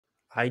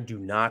I do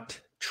not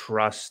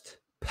trust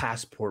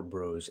passport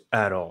bros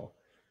at all.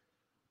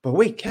 But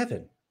wait,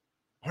 Kevin,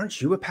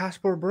 aren't you a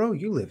passport bro?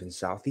 You live in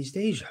Southeast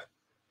Asia.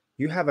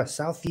 You have a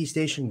Southeast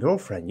Asian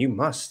girlfriend. You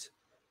must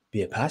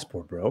be a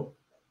passport bro.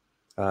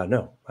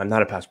 No, I'm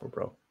not a passport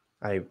bro.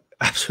 I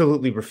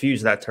absolutely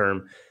refuse that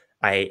term.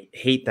 I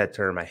hate that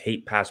term. I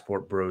hate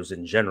passport bros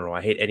in general.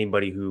 I hate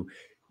anybody who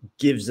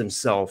gives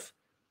themselves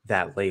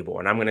that label.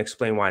 And I'm going to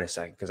explain why in a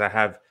second, because I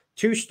have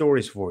two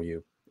stories for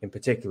you in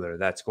particular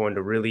that's going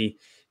to really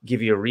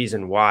give you a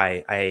reason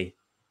why I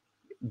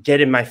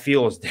get in my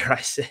feels, dare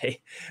I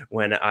say,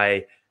 when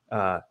I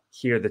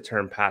hear the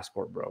term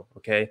passport bro.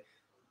 Okay.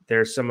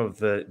 There's some of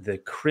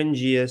the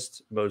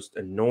cringiest, most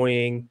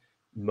annoying,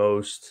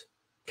 most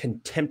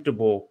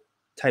contemptible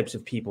types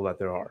of people that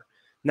there are.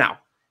 Now,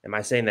 am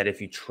I saying that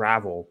if you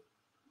travel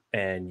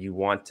and you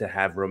want to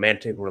have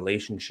romantic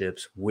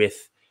relationships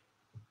with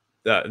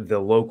the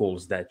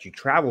locals that you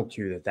travel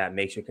to, that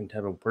makes you a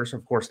contemptible person?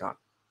 Of course not,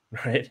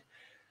 right?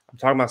 I'm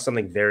talking about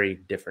something very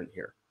different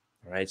here.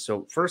 All right.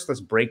 So first,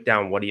 let's break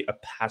down what a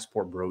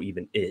passport bro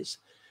even is.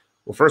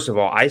 Well, first of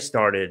all, I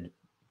started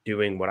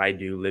doing what I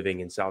do living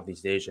in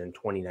Southeast Asia in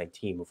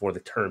 2019 before the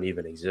term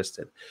even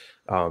existed.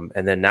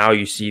 And then now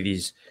you see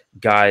these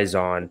guys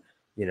on,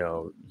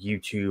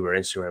 YouTube or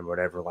Instagram or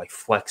whatever, like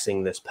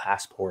flexing this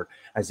passport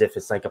as if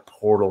it's like a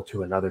portal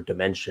to another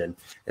dimension.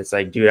 It's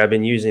like, dude, I've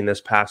been using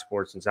this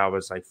passport since I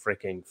was like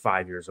freaking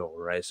 5 years old,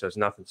 right? So it's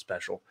nothing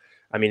special.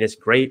 I mean, it's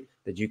great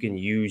that you can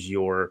use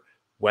your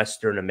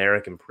Western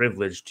American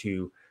privilege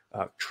to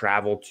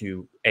travel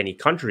to any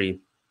country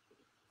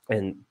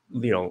and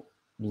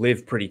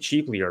live pretty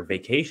cheaply or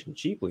vacation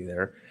cheaply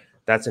there.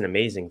 That's an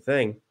amazing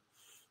thing.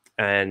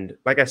 And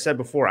like I said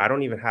before, I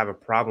don't even have a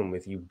problem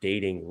with you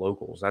dating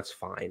locals. That's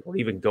fine. Or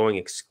even going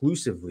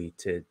exclusively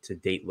to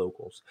date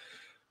locals.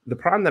 The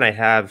problem that I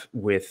have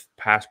with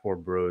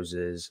passport bros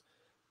is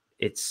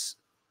it's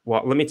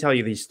well, let me tell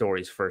you these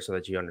stories first so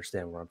that you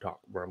understand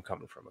where I'm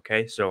coming from.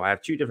 Okay. So I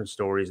have two different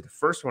stories. The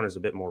first one is a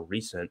bit more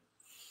recent.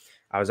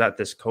 I was at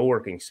this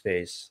co-working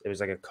space. It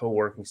was like a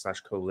co-working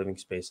 / co-living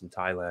space in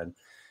Thailand.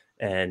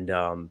 And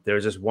there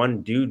was this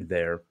one dude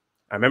there.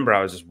 I remember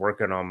I was just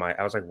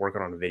I was like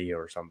working on a video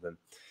or something.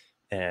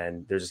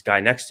 And there's this guy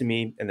next to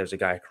me, and there's a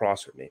guy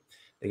across from me.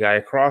 The guy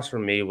across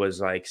from me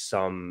was like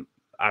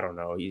I don't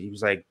know. He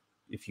was like,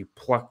 if you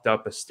plucked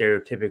up a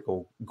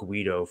stereotypical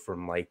Guido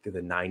from like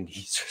the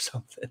 90s or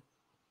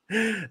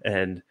something.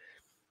 And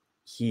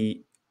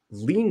he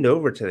leaned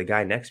over to the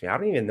guy next to me. I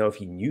don't even know if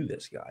he knew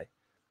this guy.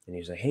 And he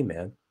was like, "Hey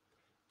man,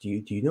 do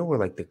you know where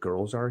like the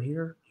girls are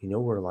here? You know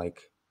where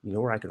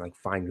I can like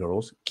find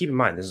girls? Keep in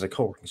mind, this is a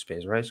co-working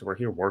space, right? So we're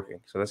here working.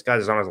 So this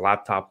guy's on his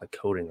laptop like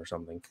coding or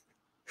something."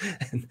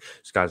 And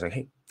this guy's like,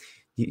 "Hey,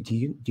 do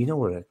you know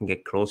where I can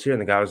get girls here?"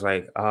 And the guy was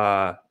like,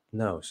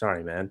 no,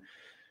 sorry, man."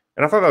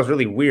 And I thought that was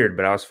really weird,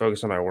 but I was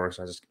focused on my work,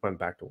 so I just went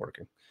back to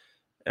working.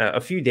 A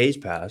few days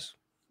pass,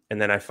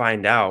 and then I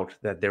find out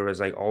that there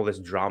was like all this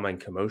drama and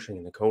commotion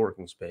in the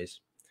co-working space,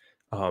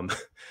 um,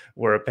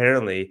 where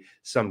apparently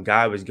some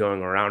guy was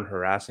going around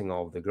harassing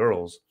all of the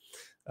girls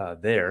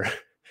there.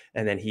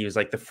 And then he was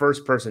like the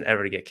first person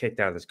ever to get kicked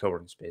out of this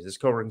co-working space. This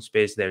co-working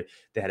space, they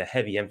had a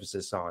heavy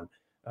emphasis on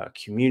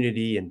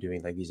community and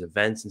doing like these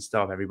events and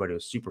stuff. Everybody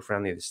was super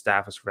friendly. The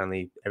staff was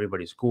friendly.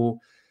 Everybody's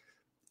cool.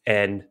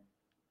 And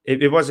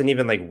it wasn't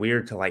even like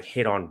weird to like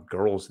hit on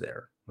girls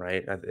there,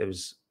 right? It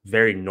was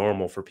very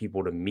normal for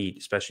people to meet,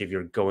 especially if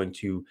you're going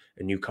to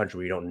a new country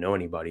where you don't know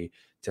anybody,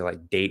 to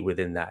like date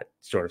within that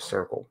sort of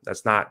circle.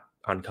 That's not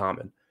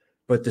uncommon.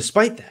 But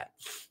despite that,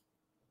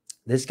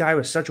 this guy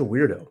was such a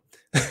weirdo.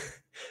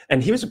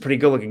 And he was a pretty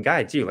good looking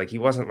guy too. Like he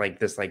wasn't like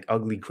this like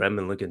ugly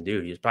gremlin looking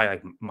dude. He was probably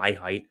like my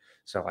height.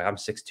 So like I'm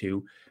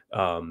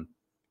 6'2".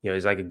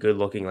 He's like a good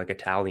looking like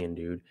Italian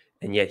dude.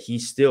 And yet he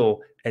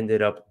still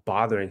ended up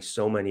bothering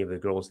so many of the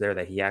girls there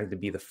that he had to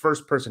be the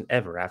first person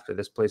ever after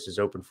this place is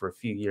open for a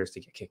few years to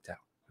get kicked out.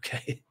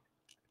 Okay.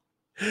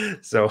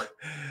 So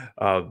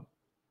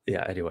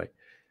yeah, anyway,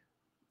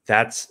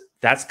 that's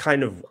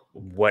kind of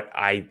what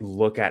I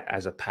look at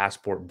as a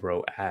passport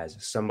bro, as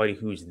somebody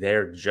who's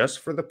there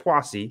just for the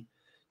posse,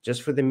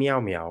 just for the meow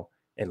meow,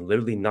 and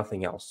literally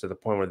nothing else, to the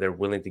point where they're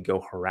willing to go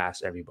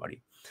harass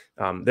everybody.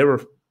 There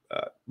were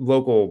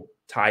local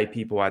Thai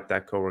people at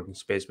that co-working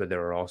space, but there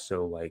were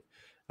also like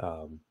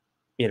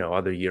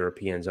other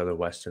Europeans, other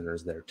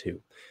Westerners there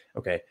too.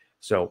 Okay,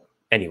 so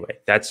anyway,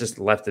 that's just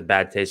left a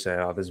bad taste in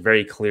my mouth. It's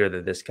very clear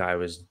that this guy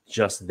was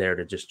just there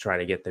to just try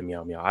to get the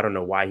meow meow. I don't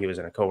know why he was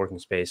in a co-working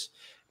space.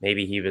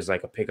 Maybe he was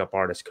like a pickup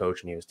artist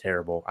coach and he was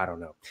terrible. I don't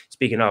know.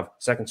 Speaking of,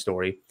 second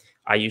story,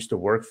 I used to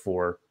work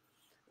for,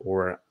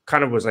 or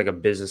kind of was like a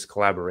business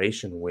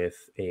collaboration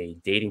with, a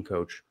dating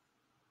coach.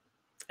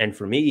 And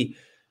for me,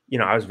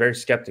 I was very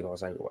skeptical. I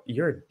was like,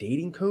 "You're a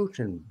dating coach,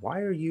 and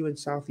why are you in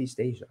Southeast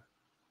Asia?"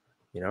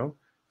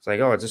 It's like,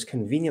 oh, it's just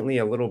conveniently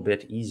a little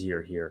bit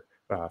easier here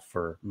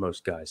for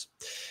most guys.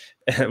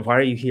 Why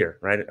are you here,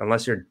 right?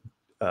 Unless you're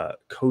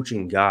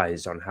coaching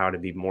guys on how to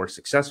be more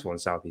successful in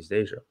Southeast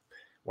Asia,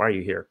 why are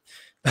you here?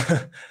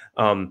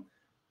 um,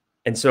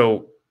 and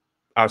so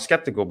I was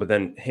skeptical, but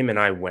then him and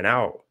I went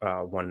out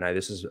one night.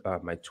 This is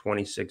my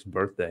 26th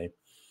birthday,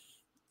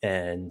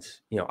 and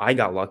I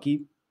got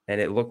lucky,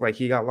 and it looked like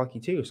he got lucky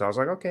too. So I was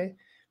like, okay,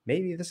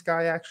 maybe this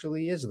guy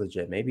actually is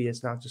legit. Maybe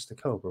it's not just a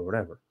coke or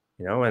whatever.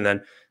 And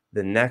then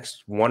the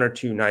next 1 or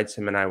 2 nights,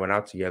 him and I went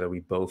out together. We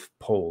both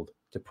pulled,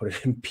 to put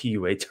it in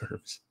PUA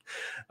terms.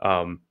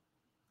 Um,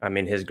 I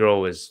mean, his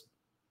girl was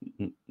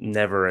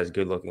never as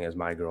good looking as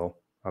my girl.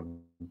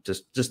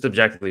 Just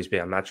objectively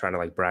speaking, I'm not trying to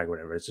like brag or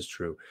whatever. It's just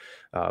true.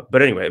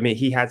 But anyway, I mean,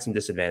 he had some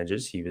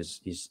disadvantages.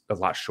 He's a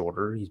lot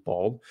shorter. He's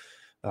bald,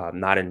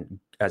 not in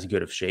as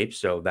good of shape.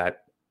 So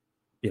that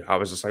I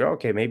was just like, oh,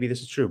 okay, maybe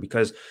this is true.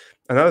 Because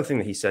another thing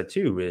that he said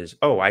too is,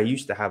 oh, I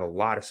used to have a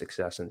lot of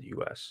success in the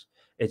U.S.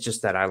 It's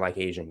just that I like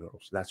Asian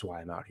girls. That's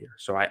why I'm out here.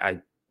 So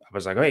I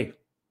was like, hey,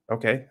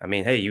 okay. I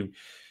mean, hey,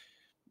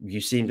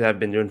 you seem to have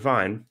been doing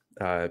fine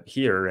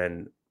here.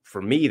 And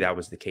for me, that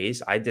was the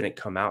case. I didn't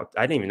come out.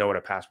 I didn't even know what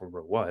a passport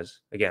bro was.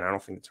 Again, I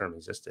don't think the term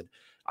existed.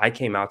 I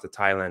came out to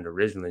Thailand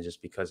originally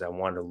just because I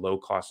wanted a low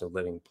cost of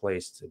living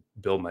place to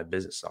build my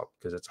business up,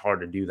 because it's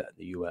hard to do that in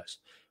the US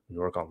when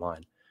you work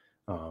online.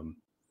 Um,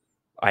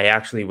 I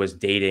actually was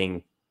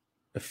dating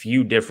a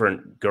few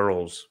different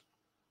girls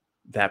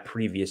that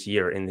previous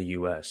year in the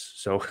US.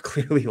 So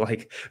clearly,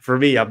 like for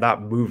me, I'm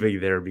not moving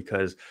there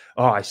because,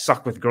 oh, I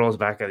suck with girls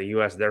back in the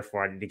US.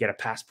 Therefore, I need to get a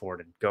passport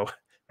and go.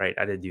 Right.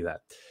 I didn't do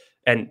that.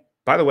 And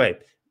by the way,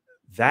 to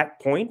that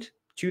point,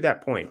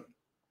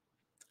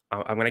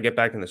 I'm going to get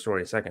back in the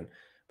story in a second,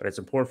 but it's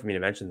important for me to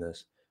mention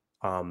this.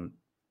 Um,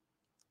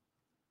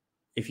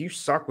 if you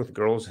suck with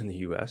girls in the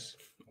US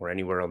or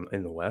anywhere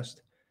in the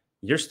West,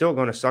 you're still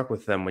going to suck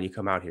with them when you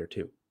come out here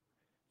too.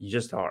 You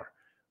just are.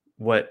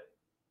 What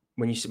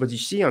what you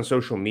see on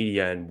social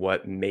media and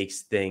what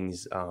makes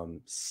things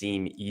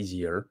seem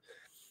easier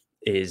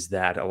is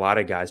that a lot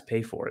of guys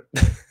pay for it.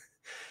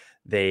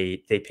 They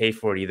pay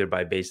for it either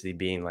by basically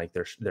being like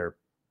their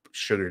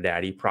sugar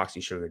daddy,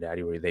 proxy sugar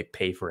daddy, where they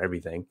pay for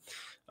everything,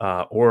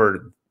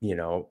 or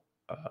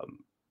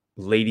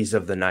ladies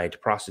of the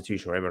night,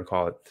 prostitution, whatever you want to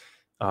call it.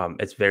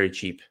 It's very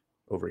cheap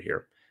over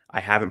here. I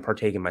haven't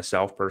partaken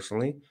myself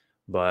personally,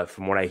 but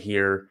from what I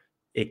hear,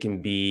 it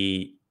can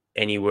be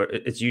anywhere.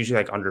 It's usually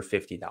like under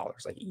 $50,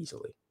 like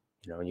easily,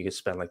 and you can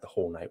spend like the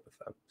whole night with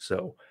them.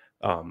 So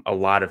a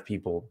lot of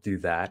people do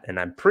that, and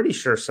I'm pretty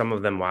sure some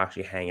of them will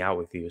actually hang out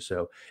with you.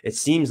 So it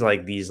seems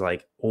like these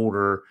like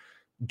older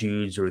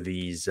dudes, or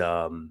these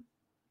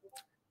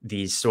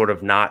sort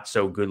of not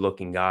so good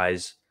looking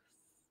guys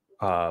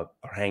are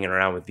hanging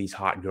around with these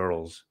hot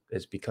girls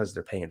is because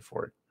they're paying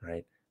for it,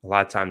 right? A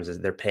lot of times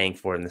they're paying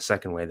for it in the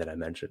second way that I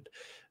mentioned.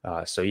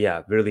 So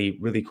yeah, really,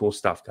 really cool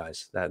stuff,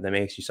 guys. That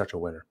makes you such a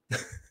winner.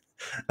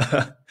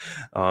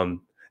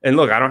 And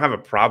look, I don't have a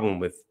problem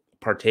with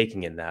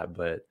partaking in that,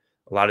 but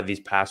a lot of these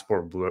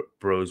passport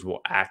bros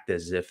will act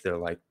as if they're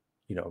like,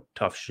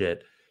 tough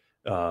shit.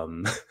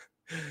 Um,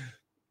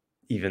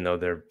 even though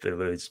they're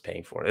literally just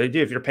paying for it.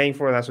 If you're paying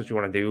for it, that's what you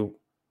want to do.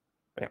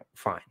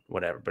 Fine,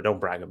 whatever, but don't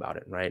brag about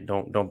it, right?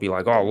 Don't be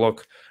like, oh,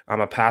 look,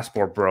 I'm a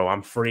passport bro.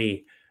 I'm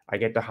free. I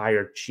get to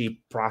hire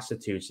cheap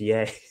prostitutes.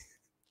 Yay.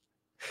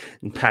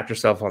 And pat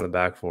yourself on the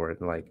back for it.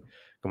 And like,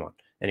 come on.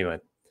 Anyway,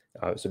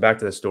 so back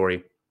to the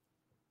story.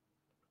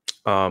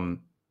 Where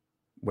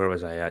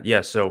was I at?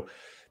 Yeah. So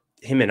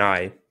him and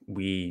I,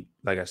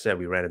 like I said,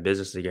 we ran a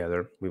business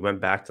together. We went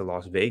back to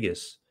Las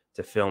Vegas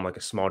to film like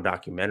a small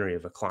documentary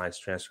of a client's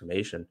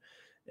transformation.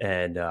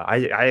 And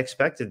I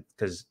expected,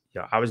 because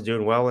I was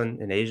doing well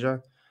in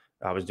Asia,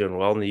 I was doing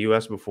well in the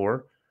US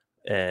before,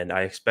 and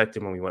I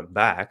expected when we went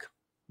back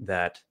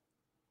that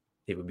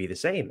it would be the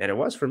same, and it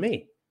was for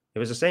me. It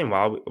was the same.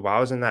 While I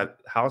was in that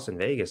house in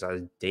Vegas,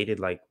 I dated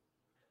like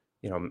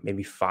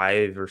maybe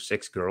 5 or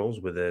 6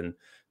 girls within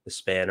the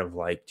span of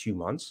like 2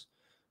 months.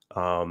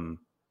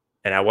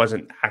 And I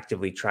wasn't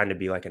actively trying to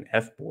be like an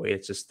F boy.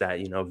 It's just that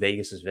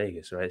Vegas is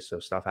Vegas, right? So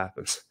stuff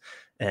happens.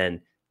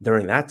 And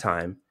during that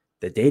time,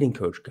 the dating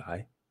coach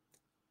guy,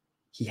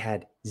 he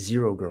had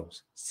 0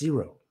 girls,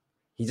 0.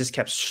 He just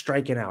kept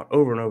striking out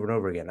over and over and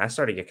over again. I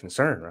started to get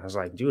concerned. I was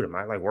like, dude, am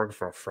I like working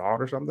for a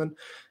fraud or something?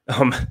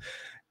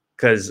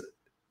 Because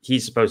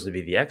he's supposed to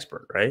be the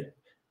expert, right?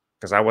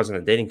 Because I wasn't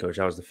a dating coach.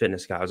 I was the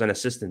fitness guy. I was an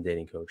assistant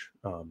dating coach.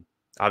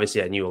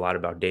 Obviously, I knew a lot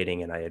about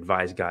dating, and I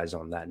advise guys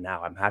on that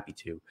now. I'm happy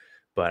to,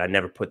 but I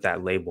never put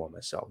that label on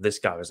myself. This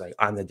guy was like,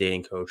 I'm the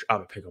dating coach.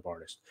 I'm a pickup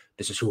artist.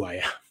 This is who I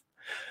am.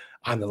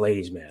 I'm the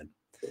ladies' man.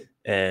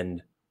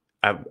 And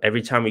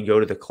every time we go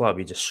to the club,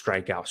 you just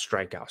strike out,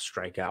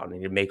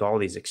 and you make all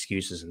these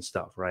excuses and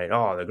stuff, right?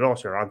 Oh, the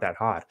girls here aren't that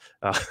hot.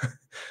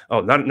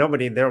 Oh,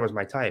 nobody there was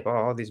my type. Oh,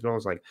 all these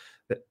girls like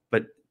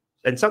that.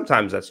 And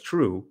sometimes that's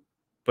true,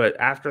 but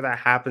after that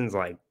happens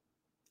like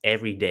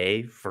every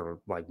day for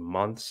like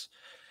months,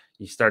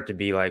 you start to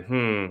be like,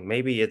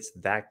 maybe it's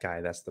that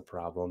guy that's the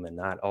problem and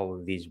not all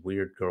of these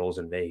weird girls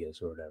in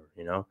Vegas or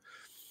whatever.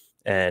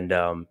 And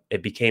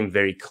it became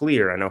very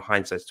clear. I know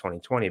hindsight's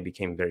 2020. It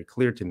became very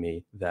clear to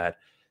me that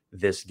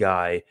this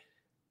guy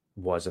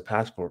was a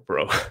passport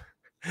bro,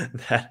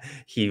 that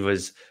he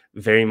was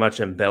very much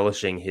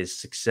embellishing his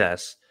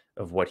success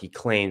of what he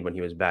claimed when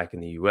he was back in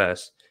the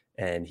US.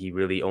 And he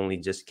really only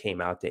just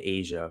came out to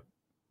Asia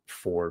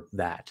for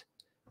that,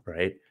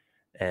 right?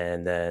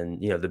 And then,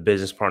 the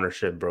business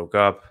partnership broke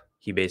up.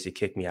 He basically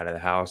kicked me out of the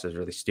house. It was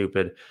really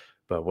stupid,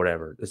 but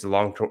whatever. It's a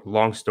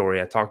long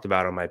story. I talked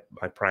about it on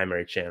my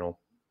primary channel.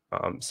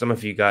 Some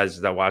of you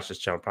guys that watch this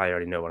channel probably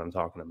already know what I'm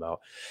talking about.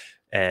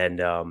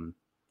 And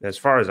as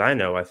far as I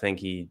know, I think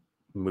he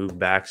moved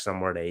back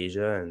somewhere to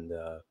Asia and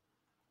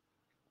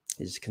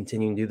is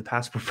continuing to do the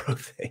passport bro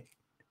thing,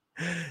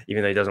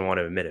 even though he doesn't want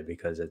to admit it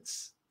because it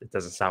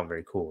doesn't sound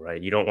very cool,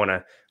 right? You don't want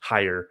to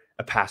hire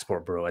a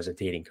passport bro as a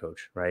dating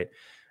coach, right?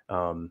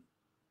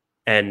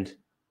 And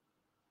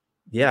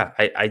yeah,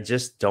 I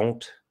just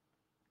don't.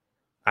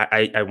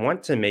 I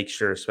want to make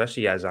sure,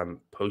 especially as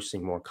I'm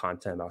posting more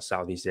content about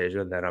Southeast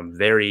Asia, that I'm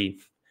very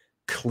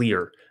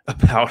clear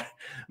about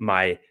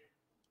my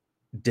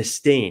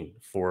disdain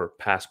for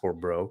passport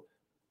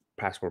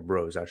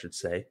bros, I should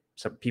say.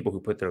 Some people who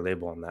put their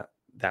label on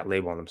that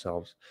label on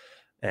themselves.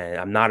 And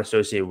I'm not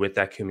associated with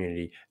that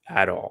community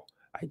at all.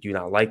 I do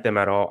not like them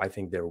at all. I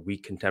think they're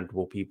weak,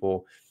 contemptible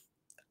people.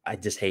 I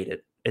just hate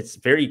it. It's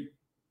very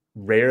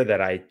rare that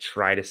I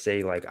try to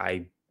say like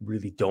I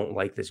really don't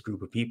like this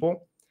group of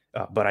people,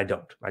 but I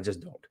don't. I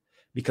just don't.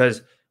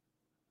 Because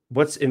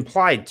what's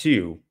implied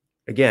too,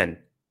 again,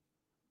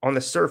 on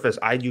the surface,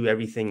 I do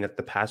everything that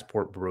the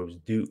passport bros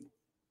do,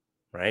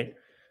 right?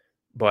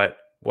 But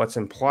what's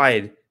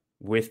implied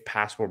with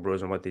passport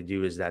bros and what they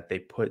do is that they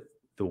put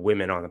the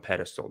women on a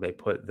pedestal. They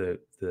put the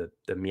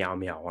meow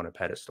meow on a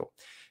pedestal.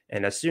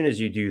 And as soon as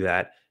you do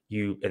that,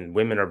 and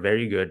women are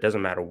very good.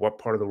 Doesn't matter what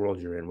part of the world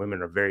you're in.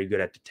 Women are very good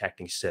at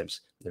detecting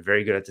simps. They're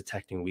very good at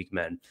detecting weak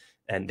men,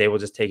 and they will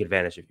just take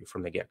advantage of you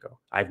from the get-go.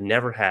 I've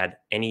never had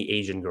any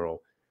Asian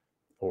girl,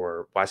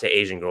 or I say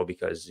Asian girl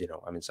because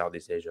I'm in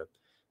Southeast Asia,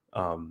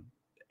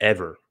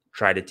 ever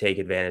try to take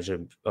advantage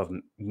of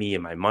me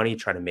and my money,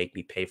 try to make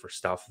me pay for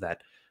stuff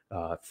that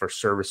for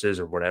services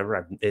or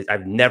whatever.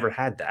 I've never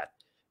had that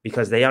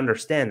because they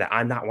understand that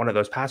I'm not one of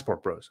those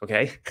passport bros.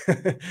 Okay.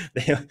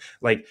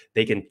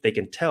 they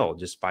can tell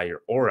just by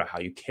your aura how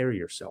you carry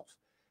yourself.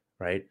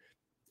 Right.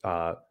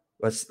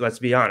 Let's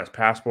be honest.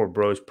 Passport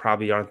bros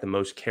probably aren't the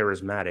most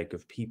charismatic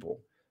of people.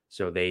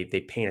 So they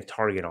paint a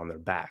target on their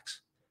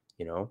backs,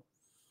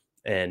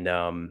 and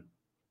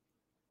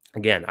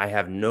again, I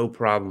have no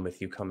problem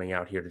with you coming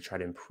out here to try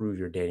to improve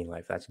your dating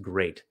life. That's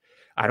great.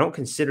 I don't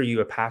consider you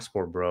a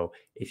passport bro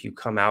if you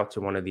come out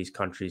to one of these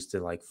countries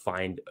to like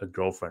find a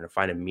girlfriend or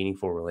find a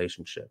meaningful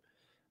relationship.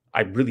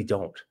 I really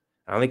don't.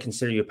 I only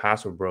consider you a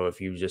passport bro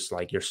if you just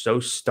like you're so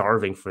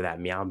starving for that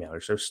meow meow,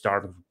 you're so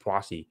starving for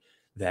posse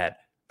that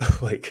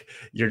like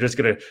you're just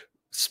gonna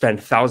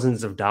spend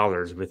thousands of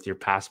dollars with your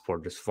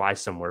passport, just fly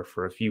somewhere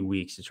for a few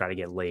weeks to try to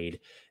get laid,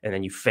 and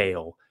then you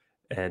fail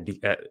and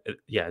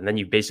and then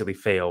you basically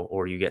fail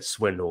or you get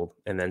swindled,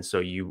 and then so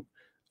you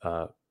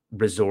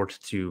resort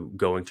to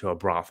going to a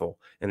brothel,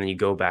 and then you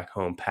go back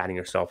home patting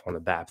yourself on the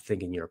back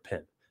thinking you're a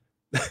pimp.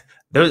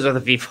 Those are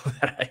the people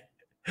that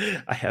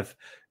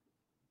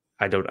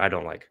I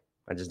don't like.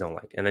 I just don't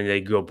like. And then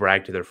they go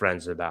brag to their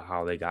friends about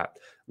how they got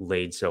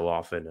laid so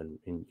often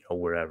and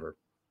wherever.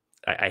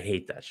 I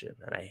hate that shit,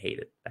 man. I hate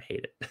it. I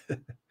hate it.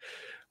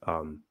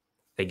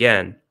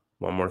 Again,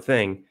 one more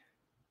thing.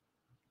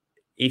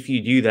 If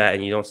you do that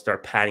and you don't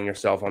start patting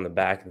yourself on the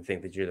back and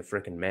think that you're the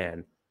freaking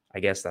man, I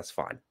guess that's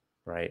fine,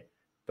 right?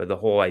 But the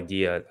whole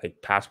idea,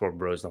 like passport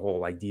bros, the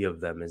whole idea of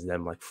them is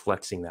them like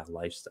flexing that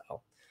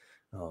lifestyle.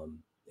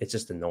 It's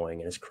just annoying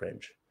and it's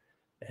cringe.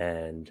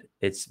 And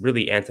it's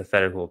really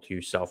antithetical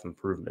to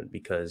self-improvement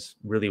because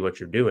really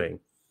what you're doing,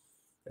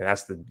 and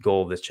that's the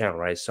goal of this channel,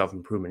 right?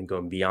 Self-improvement,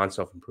 going beyond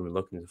self-improvement,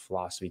 looking to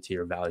philosophy, to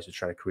your values, to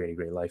try to create a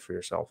great life for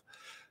yourself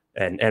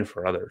and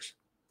for others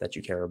that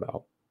you care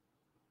about.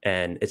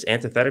 And it's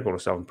antithetical to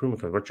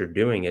self-improvement because what you're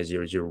doing is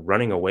you're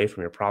running away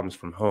from your problems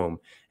from home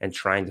and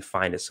trying to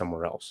find it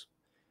somewhere else,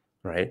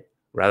 right?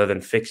 Rather than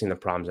fixing the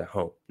problems at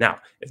home. Now,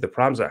 if the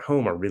problems at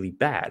home are really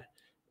bad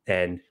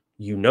and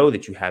you know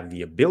that you have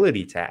the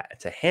ability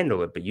to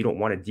handle it, but you don't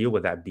want to deal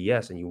with that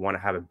BS and you want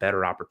to have a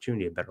better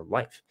opportunity, a better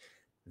life,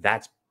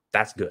 that's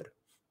good.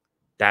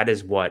 That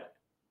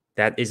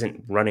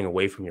isn't running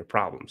away from your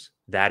problems.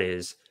 That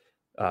is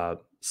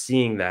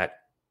seeing that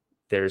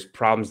there's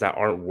problems that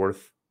aren't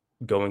worth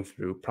going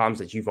through, problems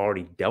that you've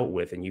already dealt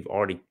with and you've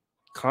already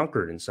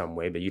conquered in some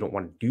way, but you don't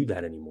want to do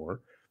that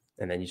anymore.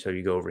 And then so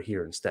you go over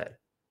here instead,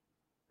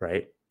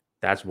 right?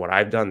 That's what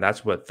I've done.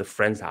 That's what the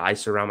friends that I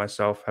surround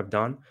myself have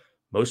done.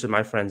 Most of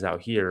my friends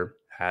out here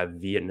have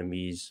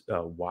Vietnamese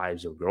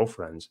wives or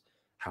girlfriends.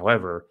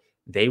 However,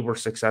 they were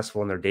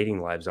successful in their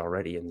dating lives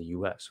already in the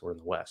US or in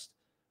the West.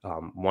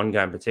 One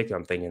guy in particular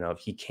I'm thinking of,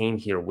 he came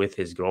here with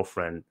his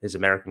girlfriend, his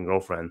American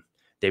girlfriend.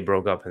 They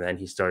broke up and then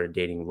he started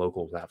dating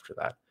locals after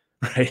that.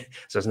 Right.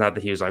 So it's not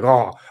that he was like,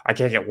 oh, I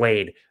can't get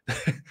laid.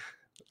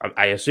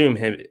 I assume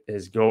him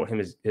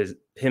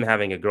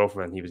having a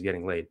girlfriend, he was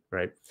getting laid.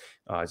 Right.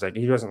 It's like,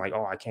 he wasn't like,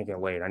 oh, I can't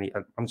get laid. I'm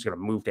just going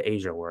to move to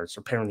Asia where it's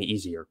apparently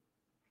easier.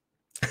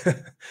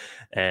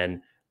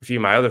 And a few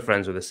of my other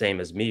friends were the same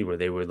as me, where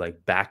they would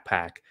like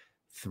backpack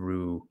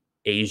through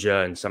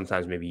Asia and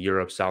sometimes maybe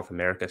Europe, South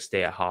America,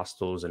 stay at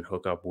hostels and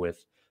hook up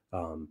with,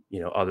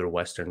 other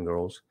Western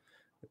girls.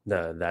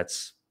 The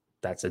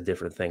that's a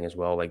different thing as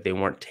well. Like they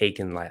weren't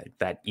taking like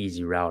that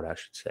easy route, I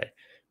should say,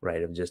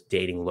 right? Of just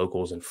dating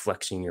locals and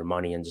flexing your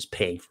money and just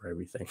paying for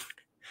everything,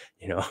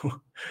 you know.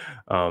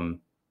 um,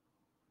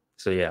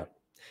 so yeah.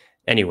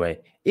 Anyway,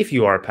 if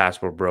you are a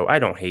passport bro, I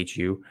don't hate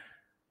you,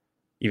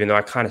 even though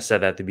I kind of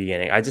said that at the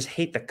beginning. I just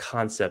hate the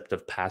concept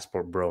of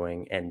passport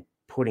broing and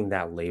putting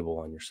that label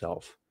on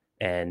yourself.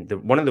 And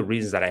one of the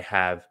reasons that I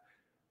have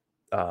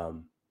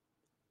um,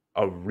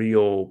 a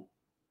real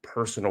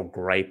personal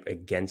gripe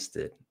against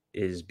it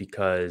is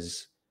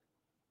because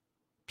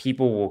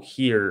people will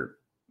hear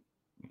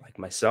like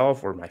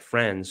myself or my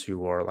friends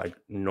who are like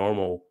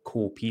normal,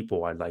 cool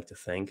people, I'd like to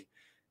think,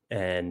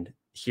 and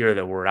hear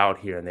that we're out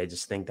here and they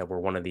just think that we're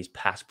one of these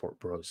passport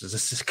bros.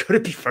 This is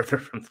couldn't be further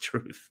from the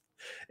truth.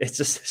 It's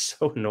just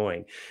so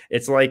annoying.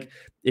 It's like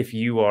if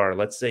you are,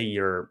 let's say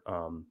you're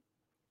on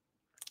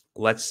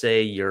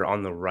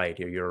the right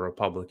or you're a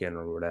Republican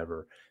or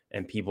whatever,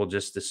 and people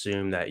just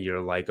assume that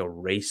you're like a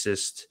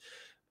racist,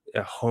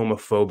 a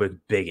homophobic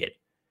bigot,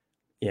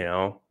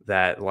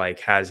 that like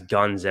has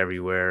guns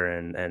everywhere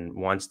and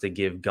wants to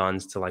give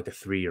guns to like a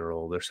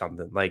 3-year-old or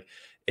something. Like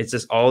it's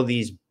just all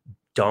these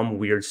dumb,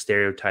 weird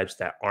stereotypes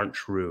that aren't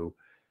true.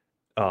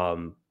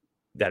 Um,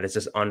 that it's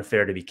just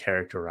unfair to be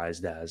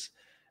characterized as.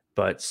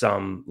 But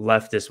some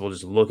leftists will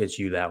just look at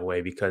you that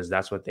way because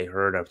that's what they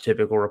heard of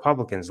typical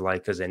Republicans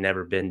like, because they've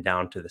never been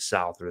down to the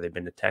South or they've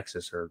been to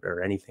Texas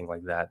or anything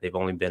like that. They've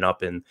only been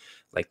up in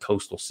like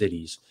coastal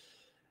cities.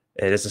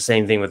 And it's the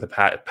same thing with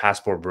the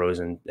passport bros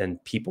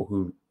and people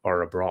who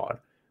are abroad,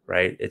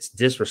 right? It's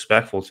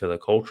disrespectful to the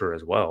culture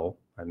as well.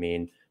 I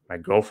mean, my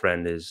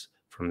girlfriend is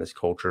from this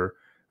culture.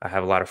 I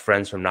have a lot of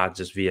friends from not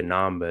just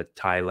Vietnam, but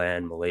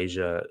Thailand,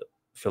 Malaysia,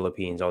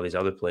 Philippines, all these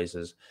other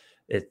places.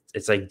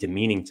 It's like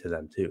demeaning to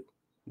them too.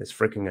 It's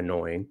freaking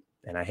annoying,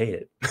 and I hate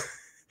it.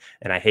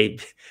 And I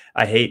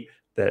hate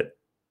that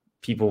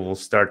people will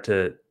start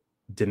to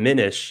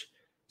diminish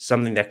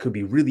something that could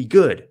be really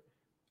good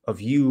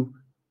of you.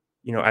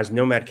 As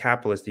Nomad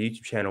Capitalist, the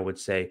YouTube channel would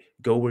say,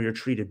 go where you're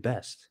treated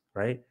best,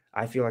 right?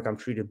 I feel like I'm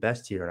treated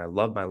best here and I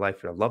love my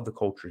life here. I love the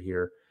culture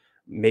here.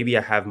 Maybe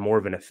I have more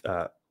of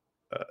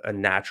a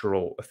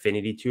natural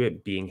affinity to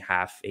it being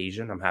half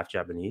Asian. I'm half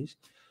Japanese,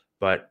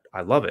 but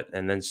I love it.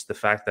 And then it's the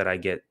fact that I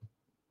get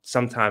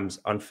sometimes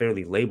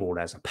unfairly labeled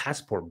as a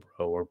passport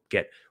bro or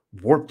get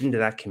warped into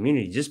that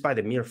community just by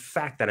the mere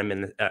fact that I'm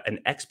in an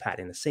expat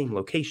in the same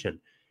location.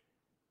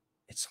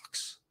 It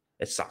sucks.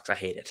 It sucks. I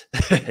hate it.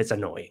 It's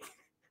annoying.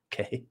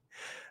 Okay.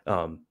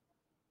 Um,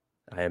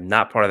 I am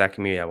not part of that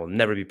community. I will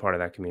never be part of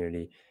that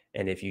community.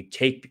 And if you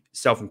take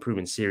self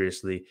improvement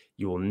seriously,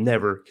 you will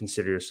never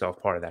consider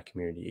yourself part of that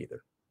community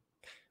either.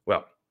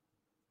 Well,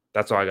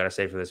 that's all I got to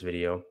say for this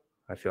video.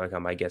 I feel like I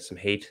might get some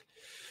hate,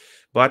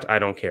 but I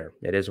don't care.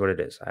 It is what it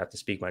is. I have to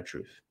speak my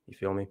truth. You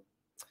feel me?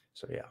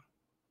 So, yeah.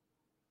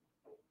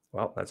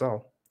 Well, that's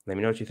all. Let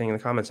me know what you think in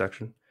the comment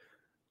section.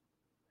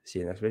 See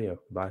you next video.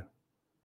 Bye.